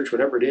your church,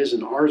 whatever it is,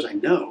 and ours, I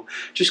know,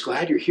 just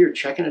glad you're here,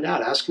 checking it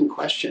out, asking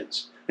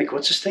questions. Like,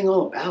 what's this thing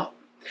all about?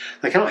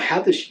 Like, I don't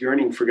have this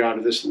yearning for God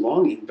or this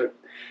longing, but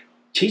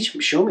teach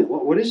me, show me,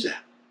 what is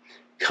that?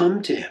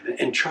 Come to him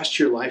and trust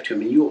your life to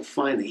him, and you will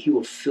find that he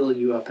will fill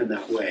you up in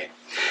that way.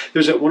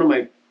 There's one of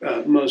my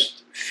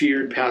most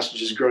feared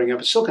passages growing up.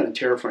 It's still kind of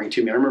terrifying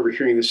to me. I remember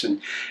hearing this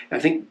in, I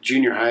think,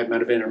 junior high it might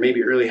have been, or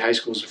maybe early high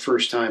school was the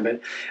first time.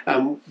 But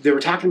they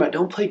were talking about,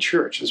 don't play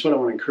church. That's what I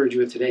want to encourage you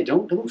with today.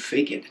 Don't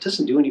fake it. It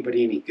doesn't do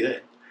anybody any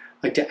good.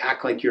 Like to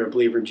act like you're a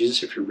believer in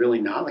Jesus if you're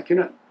really not. Like you're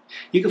not.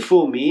 You can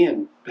fool me,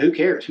 and who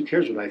cares? Who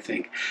cares what I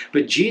think?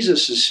 But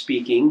Jesus is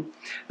speaking.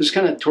 This is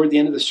kind of toward the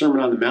end of the Sermon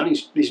on the Mount.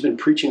 He's been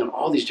preaching on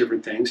all these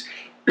different things.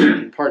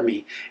 Pardon me.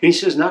 And he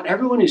says, not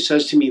everyone who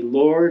says to me,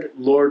 Lord,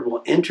 Lord,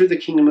 will enter the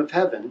kingdom of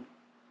heaven,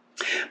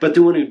 but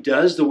the one who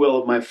does the will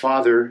of my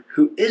Father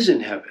who is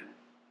in heaven.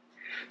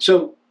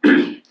 So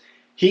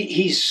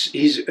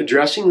he's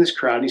addressing this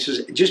crowd, and he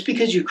says, just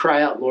because you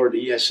cry out, Lord,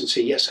 yes, and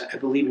say, yes, I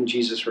believe in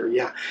Jesus, or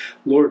yeah,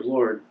 Lord,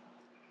 Lord,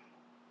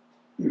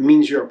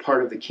 means you're a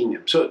part of the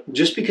kingdom. So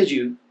just because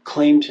you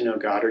claim to know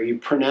God, or you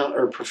pronounce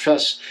or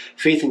profess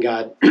faith in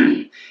God,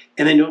 and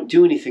then don't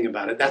do anything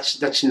about it,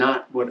 that's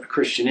not what a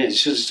Christian is. It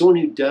says it's the one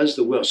who does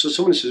the will. So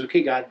someone says,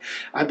 okay, God,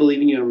 I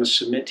believe in you, and I'm going to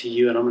submit to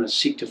you, and I'm going to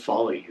seek to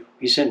follow you.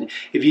 He said,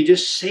 if you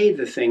just say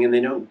the thing and they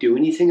don't do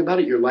anything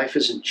about it, your life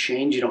isn't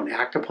changed, you don't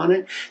act upon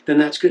it, then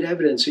that's good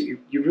evidence that you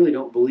really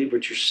don't believe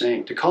what you're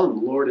saying. To call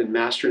him Lord and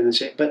Master and then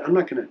say, but I'm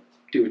not going to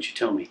do what you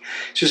tell me.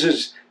 So it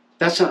says,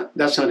 that's not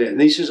it. And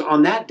he says,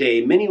 on that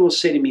day, many will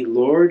say to me,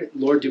 Lord,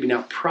 Lord, do we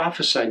not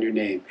prophesy in your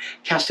name,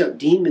 cast out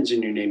demons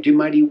in your name, do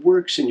mighty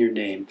works in your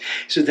name?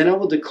 So then I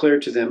will declare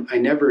to them, I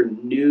never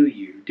knew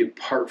you.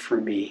 Depart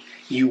from me,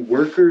 you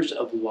workers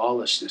of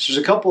lawlessness. There's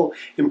a couple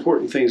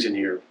important things in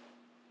here.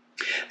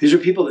 These are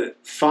people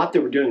that thought they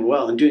were doing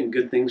well and doing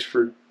good things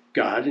for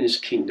God and his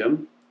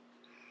kingdom.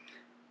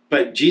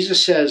 But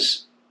Jesus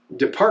says,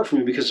 depart from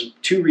me because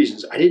of two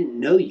reasons. I didn't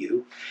know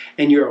you,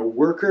 and you're a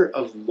worker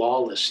of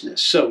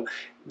lawlessness. So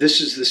this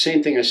is the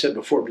same thing I said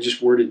before, but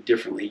just worded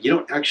differently. You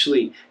don't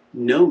actually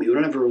know me. We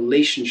don't have a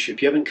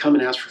relationship. You haven't come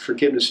and asked for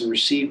forgiveness and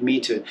received me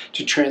to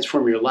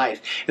transform your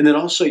life. And then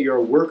also you're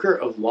a worker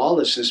of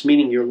lawlessness,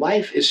 meaning your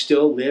life is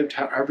still lived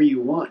however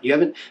you want. You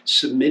haven't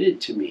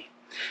submitted to me.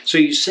 So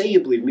you say you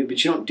believe me,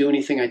 but you don't do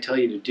anything I tell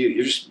you to do.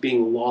 You're just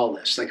being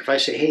lawless. Like if I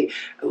say, hey,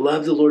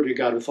 love the Lord your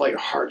God with all your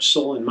heart,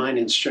 soul, and mind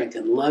and strength,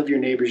 and love your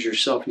neighbors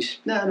yourself, and you say,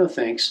 no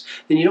thanks,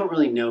 then you don't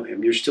really know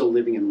him. You're still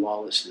living in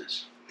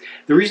lawlessness.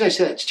 The reason I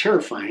say that's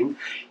terrifying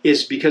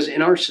is because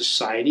in our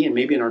society, and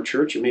maybe in our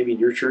church, and maybe in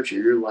your church or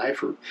your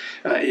life, or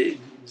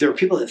there are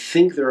people that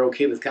think they're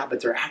okay with God,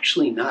 but they're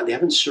actually not. They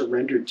haven't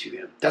surrendered to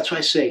him. That's why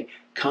I say,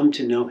 come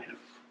to know him.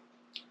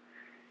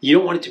 You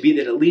don't want it to be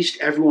that at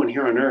least everyone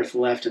here on earth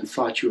left and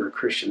thought you were a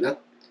Christian.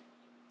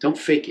 Don't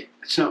fake it.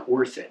 It's not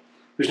worth it.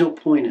 There's no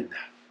point in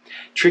that.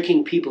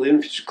 Tricking people, even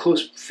if it's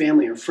close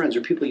family or friends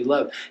or people you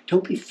love,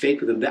 don't be fake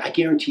with them. I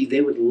guarantee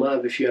they would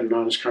love if you had an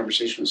honest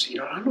conversation and say,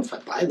 I don't know if I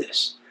buy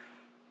this.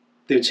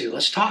 They would say,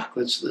 let's talk.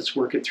 Let's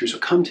work it through. So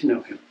come to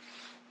know him.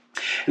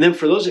 And then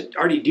for those that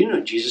already do know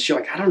Jesus, you're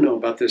like, I don't know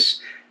about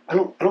this. I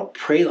don't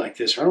pray like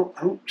this, or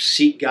I don't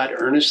seek God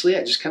earnestly.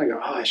 I just kind of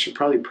go, I should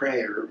probably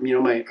pray, or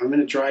I'm in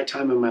a dry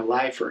time in my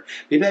life, or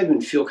maybe I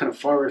even feel kind of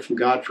far away from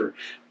God for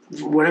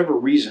for whatever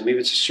reason, maybe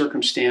it's a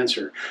circumstance,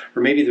 or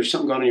maybe there's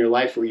something going on in your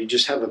life where you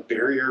just have a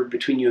barrier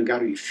between you and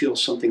God, or you feel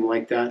something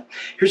like that.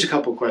 Here's a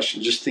couple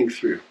questions. Just think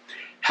through.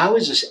 How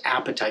is this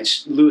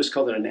appetite? Lewis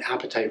called it an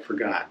appetite for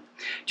God.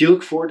 Do you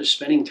look forward to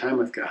spending time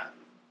with God?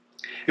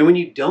 And when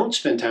you don't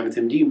spend time with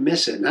Him, do you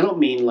miss it? And I don't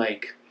mean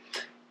like,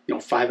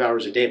 5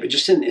 hours a day, but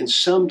just in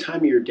some time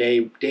of your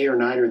day or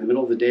night, or in the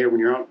middle of the day, or when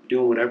you're out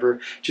doing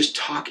whatever, just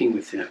talking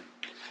with Him.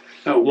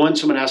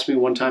 Someone asked me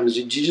one time,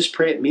 do you just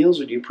pray at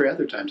meals, or do you pray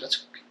other times?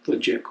 That's a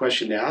legit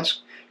question to ask.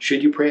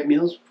 Should you pray at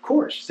meals? Of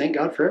course. Thank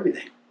God for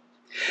everything.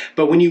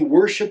 But when you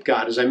worship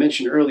God, as I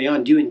mentioned early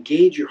on, do you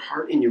engage your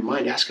heart and your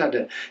mind? Ask God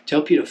to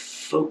help you to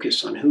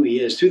focus on who He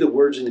is through the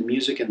words and the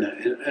music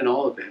and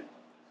all of it.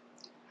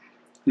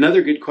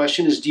 Another good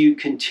question is, do you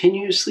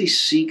continuously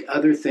seek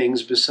other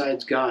things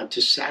besides God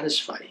to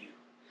satisfy you?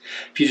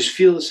 If you just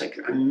feel it's like,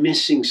 I'm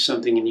missing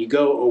something, and you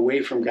go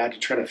away from God to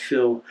try to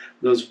fill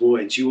those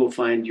voids, you will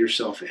find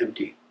yourself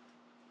empty.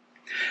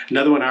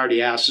 Another one I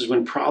already asked is,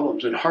 when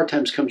hard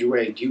times come your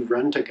way, do you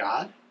run to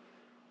God?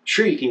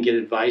 Sure, you can get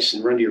advice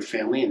and run to your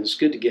family, and it's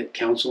good to get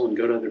counsel and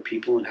go to other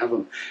people and have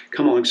them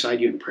come alongside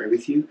you and pray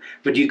with you.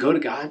 But do you go to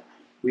God?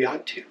 We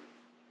ought to.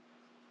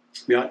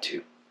 We ought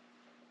to.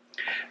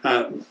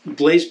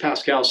 Blaise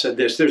Pascal said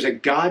this: there's a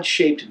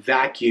God-shaped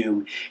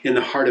vacuum in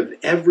the heart of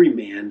every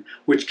man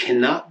which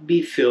cannot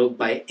be filled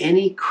by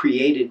any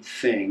created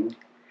thing,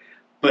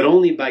 but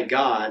only by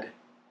God,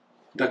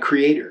 the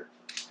Creator.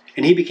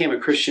 And he became a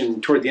Christian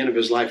toward the end of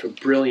his life, a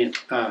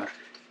brilliant, I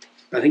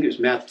think he was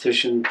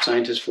mathematician,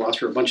 scientist,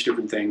 philosopher, a bunch of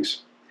different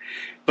things.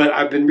 But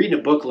I've been reading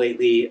a book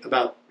lately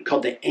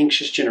called The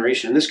Anxious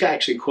Generation. And this guy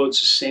actually quotes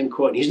the same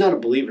quote. And he's not a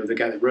believer, the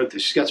guy that wrote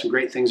this. He's got some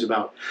great things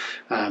about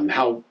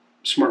how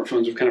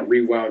smartphones have kind of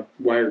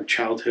rewired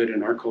childhood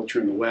in our culture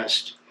in the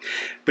West.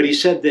 But he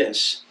said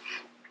this: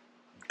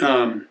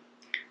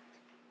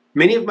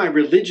 many of my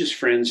religious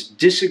friends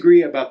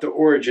disagree about the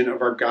origin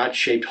of our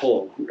God-shaped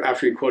hole,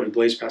 after he quoted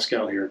Blaise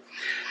Pascal here.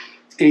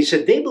 And he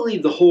said, they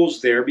believe the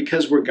hole's there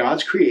because we're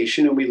God's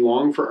creation and we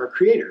long for our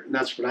Creator. And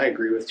that's what I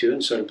agree with too,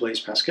 and so did Blaise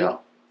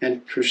Pascal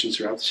and Christians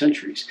throughout the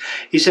centuries.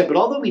 He said, but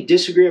although we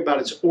disagree about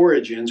its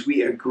origins,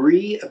 we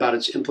agree about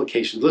its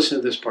implications. Listen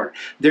to this part.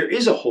 There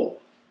is a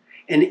hole,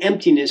 an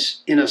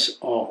emptiness in us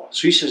all.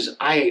 So he says,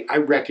 I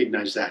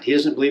recognize that. He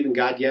doesn't believe in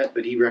God yet,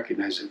 but he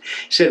recognizes it.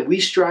 He said, we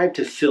strive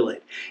to fill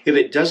it. If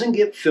it doesn't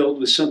get filled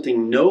with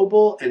something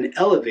noble and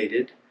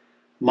elevated,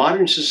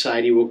 modern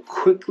society will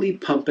quickly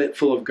pump it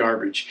full of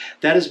garbage.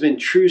 That has been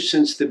true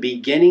since the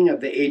beginning of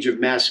the age of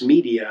mass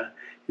media.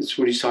 That's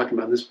what he's talking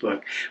about in this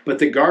book. But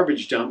the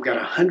garbage dump got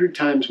 100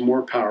 times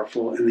more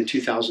powerful in the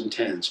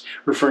 2010s,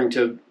 referring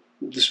to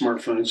the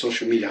smartphone and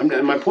social media.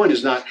 And my point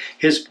is not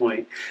his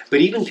point, but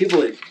even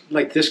people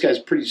like this guy's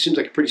seems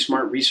like a pretty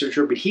smart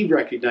researcher, but he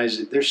recognizes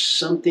that there's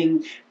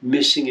something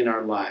missing in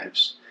our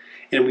lives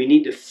and we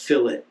need to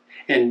fill it.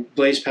 And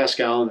Blaise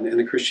Pascal and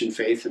the Christian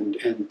faith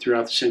and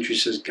throughout the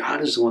centuries says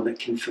God is the one that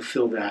can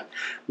fulfill that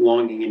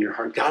longing in your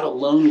heart. God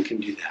alone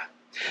can do that.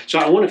 So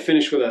I want to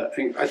finish with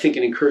I think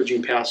an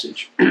encouraging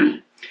passage.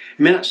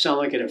 It may not sound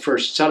like it at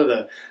first. It's out of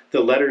the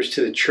letters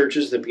to the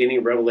churches, the beginning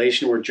of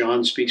Revelation, where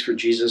John speaks for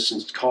Jesus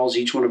and calls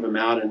each one of them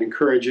out and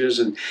encourages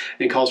and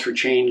calls for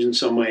change in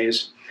some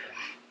ways.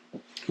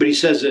 But he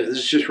says, this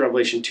is just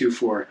Revelation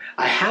 2:4,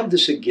 I have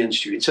this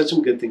against you. It said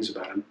some good things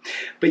about him.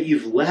 But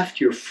you've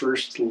left your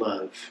first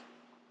love.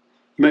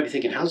 You might be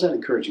thinking, how's that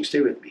encouraging?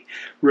 Stay with me.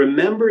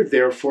 Remember,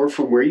 therefore,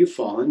 from where you've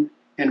fallen,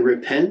 and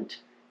repent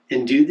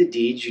and do the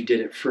deeds you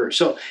did at first.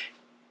 So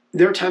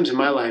there are times in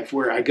my life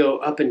where I go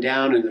up and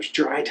down, and there's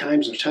dry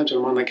times, and there's times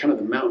when I'm on like kind of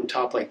the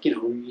mountaintop, like,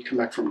 you come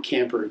back from a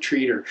camp or a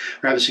retreat or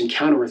have this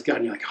encounter with God,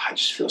 and you're like, oh, I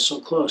just feel so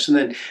close. And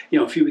then,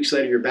 a few weeks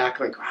later, you're back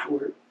like,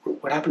 oh,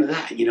 what happened to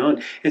that?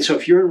 And so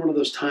if you're in one of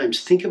those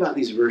times, think about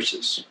these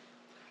verses.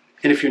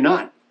 And if you're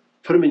not,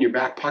 put them in your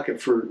back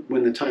pocket for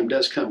when the time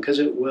does come, because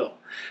it will.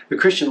 The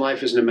Christian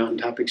life isn't a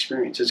mountaintop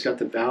experience. It's got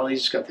the valleys,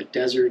 it's got the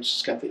deserts,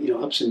 it's got the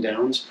ups and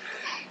downs.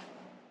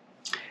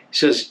 He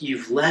says,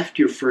 you've left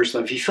your first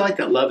love. If you feel like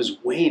that love has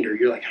waned, or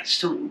you're like, I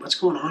just don't, what's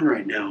going on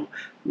right now?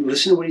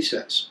 Listen to what he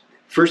says.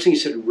 First thing he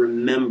said,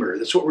 remember.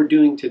 That's what we're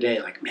doing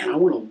today. Like, man, I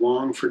want to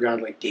long for God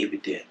like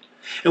David did.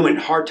 And when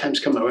hard times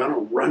come my way, I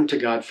want to run to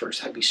God first.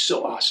 That'd be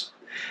so awesome.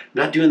 I'm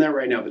not doing that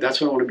right now, but that's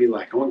what I want to be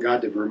like. I want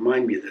God to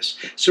remind me of this.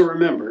 So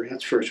remember,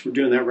 that's first. We're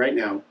doing that right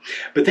now.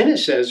 But then it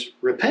says,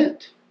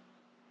 repent.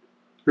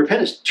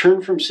 Repent is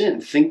turn from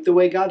sin. Think the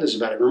way God does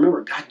about it.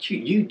 Remember, God,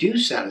 you do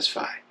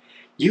satisfy.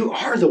 You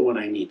are the one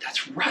I need.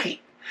 That's right.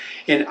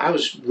 And I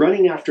was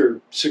running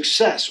after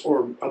success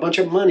or a bunch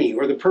of money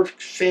or the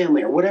perfect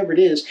family or whatever it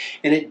is,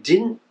 and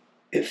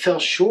it fell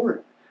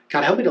short.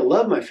 God, help me to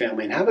love my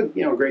family and have a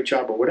great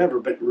job or whatever,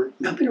 but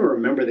help me to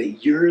remember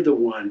that you're the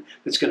one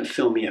that's going to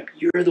fill me up.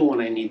 You're the one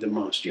I need the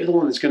most. You're the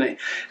one that's going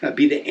to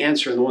be the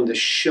answer and the one to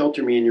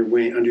shelter me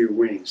under your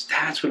wings.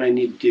 That's what I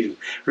need to do.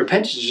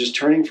 Repentance is just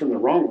turning from the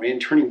wrong way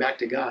and turning back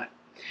to God.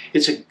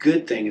 It's a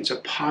good thing. It's a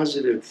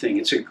positive thing.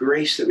 It's a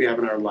grace that we have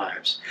in our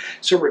lives.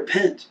 So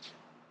repent.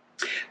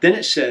 Then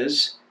it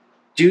says,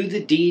 Do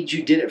the deeds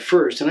you did at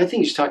first. And I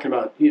think he's talking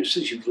about,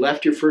 since you've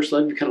left your first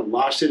love, you kind of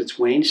lost it, it's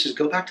waned. He says,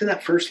 go back to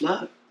that first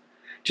love.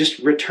 Just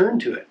return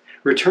to it.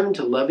 Return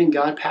to loving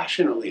God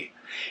passionately.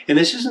 And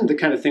this isn't the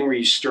kind of thing where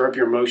you stir up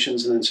your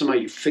emotions and then somehow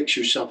you fix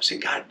yourself and say,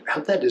 God,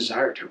 help that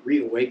desire to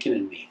reawaken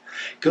in me.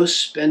 Go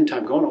spend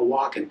time, go on a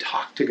walk and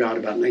talk to God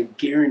about it. And I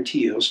guarantee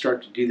you, he'll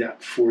start to do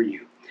that for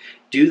you.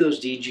 Do those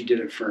deeds you did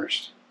at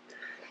first.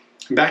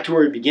 And back to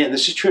where we began.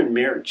 This is true in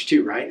marriage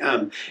too, right?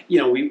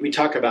 We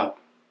talk about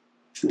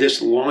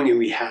this longing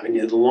we have, and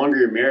the longer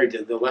you're married,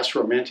 the less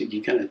romantic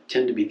you kind of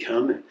tend to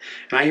become. And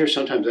I hear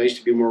sometimes I used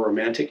to be more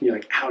romantic, and you're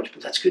like, ouch,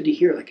 but that's good to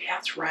hear. Like, yeah,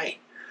 that's right.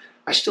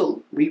 We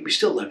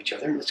still love each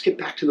other, and let's get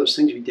back to those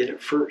things we did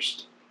at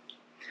first.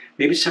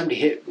 Maybe it's time to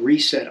hit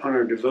reset on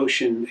our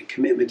devotion and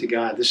commitment to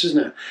God. This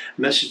isn't a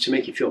message to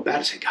make you feel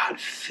bad. Say, God,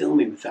 fill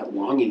me with that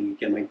longing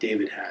again like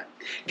David had.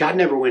 God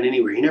never went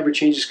anywhere. He never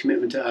changed his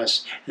commitment to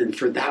us, and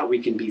for that we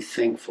can be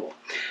thankful.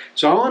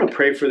 So I want to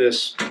pray for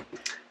this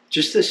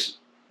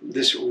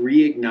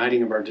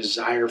reigniting of our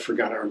desire for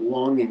God, our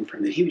longing for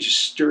him, that he would just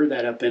stir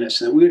that up in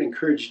us, and that we would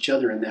encourage each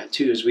other in that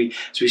too, as we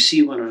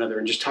see one another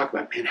and just talk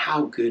about, man,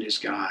 how good is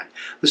God?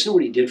 Listen to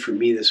what he did for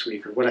me this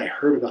week, or what I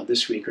heard about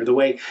this week, or the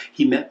way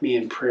he met me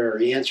in prayer, or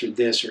he answered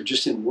this, or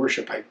just in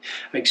worship, I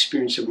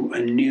experienced him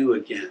anew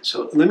again.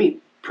 So let me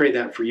pray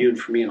that for you and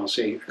for me, and I'll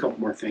say a couple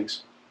more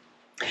things.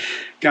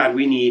 God,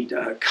 we need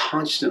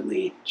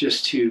constantly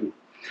just to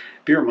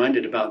be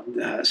reminded about,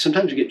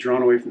 sometimes we get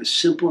drawn away from the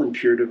simple and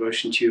pure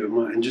devotion to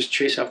you and just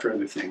chase after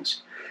other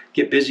things.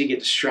 Get busy, get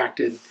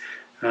distracted.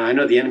 I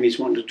know the enemy's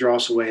wanting to draw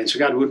us away. And so,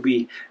 God, would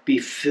we be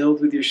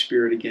filled with your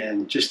Spirit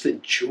again, just the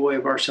joy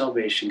of our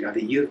salvation, God,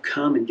 that you have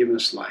come and given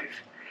us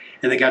life.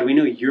 And that, God, we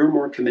know you're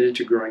more committed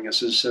to growing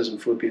us, as it says in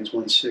Philippians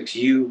 1:6.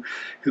 You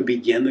who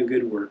began the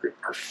good work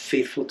are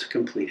faithful to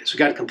complete it. So,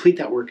 God, complete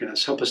that work in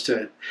us. Help us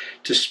to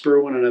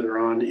spur one another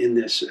on in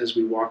this as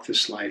we walk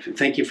this life. And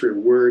thank you for your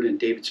word and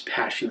David's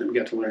passion that we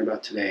got to learn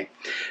about today.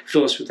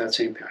 Fill us with that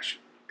same passion.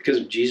 Because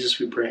of Jesus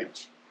we pray.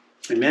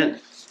 Amen.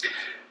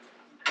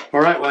 All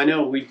right, well, I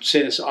know we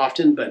say this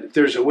often, but if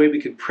there's a way we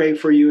could pray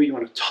for you, you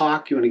want to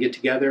talk, you want to get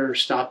together,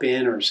 stop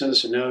in, or send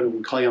us a note, and we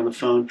can call you on the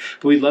phone.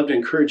 But we'd love to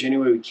encourage you any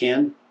way we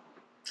can.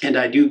 And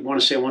I do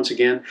want to say once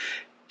again,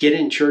 get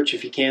in church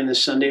if you can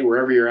this Sunday,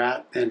 wherever you're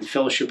at, and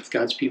fellowship with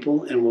God's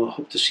people, and we'll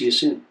hope to see you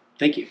soon.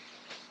 Thank you.